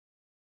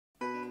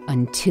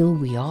Until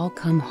We All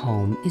Come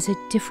Home is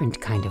a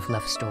different kind of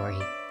love story.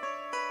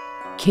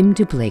 Kim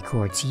de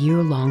Blecourt's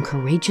year-long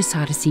courageous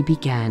odyssey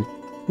began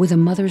with a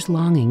mother's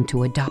longing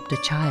to adopt a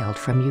child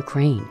from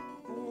Ukraine.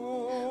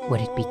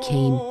 What it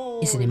became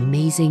is an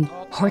amazing,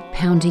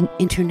 heart-pounding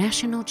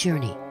international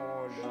journey.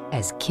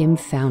 As Kim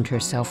found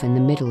herself in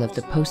the middle of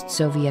the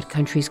post-Soviet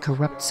country's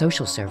corrupt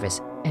social service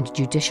and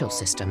judicial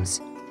systems,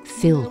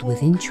 filled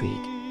with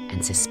intrigue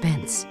and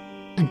suspense.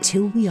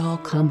 Until We All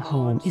Come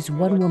Home is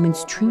one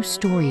woman's true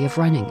story of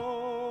running,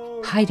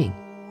 hiding,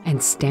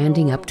 and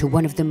standing up to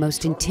one of the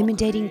most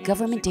intimidating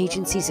government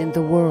agencies in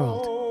the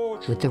world,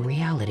 with the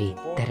reality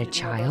that a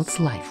child's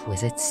life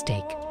was at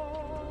stake.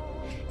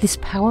 This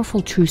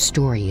powerful true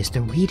story is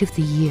the read of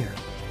the year.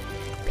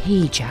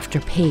 Page after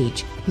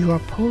page, you are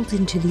pulled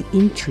into the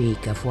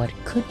intrigue of what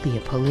could be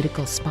a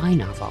political spy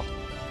novel,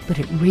 but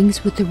it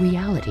rings with the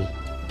reality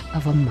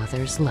of a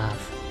mother's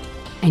love.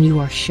 And you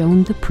are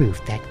shown the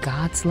proof that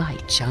God's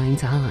light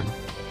shines on,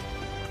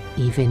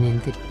 even in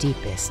the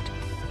deepest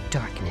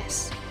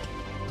darkness.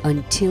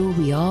 Until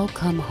We All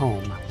Come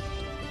Home,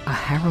 a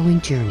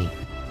harrowing journey,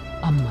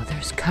 a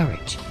mother's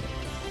courage,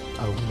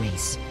 a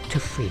race to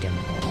freedom.